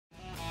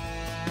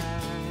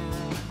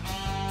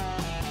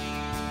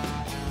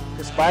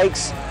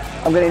bikes.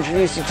 I'm going to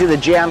introduce you to the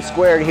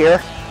Jam²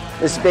 here.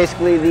 This is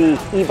basically the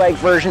e-bike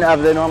version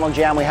of the normal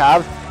Jam we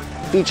have.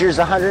 Features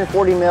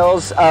 140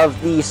 mils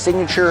of the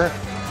signature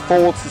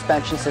fold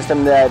suspension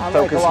system that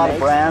Focus a lot of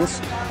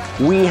brands.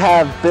 We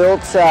have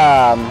built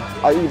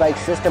our e-bike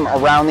system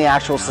around the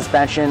actual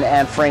suspension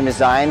and frame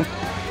design,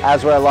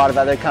 as where a lot of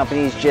other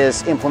companies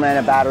just implement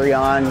a battery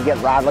on, you get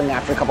rattling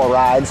after a couple of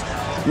rides.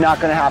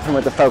 Not going to happen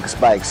with the Focus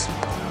bikes.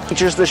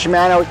 Features the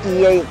Shimano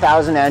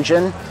E8000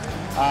 engine.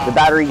 The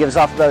battery gives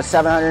off about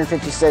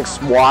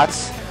 756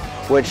 watts,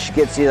 which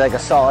gets you like a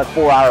solid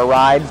 4-hour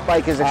ride. This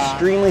bike is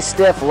extremely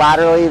stiff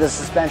laterally. The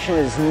suspension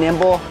is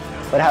nimble,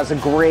 but has a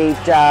great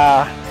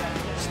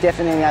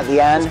stiffening at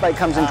the end. This bike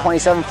comes in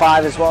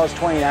 27.5 as well as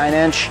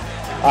 29-inch.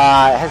 It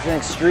has an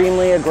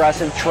extremely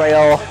aggressive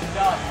trail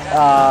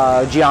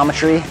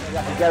geometry.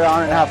 Get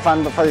on it and have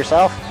fun for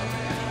yourself.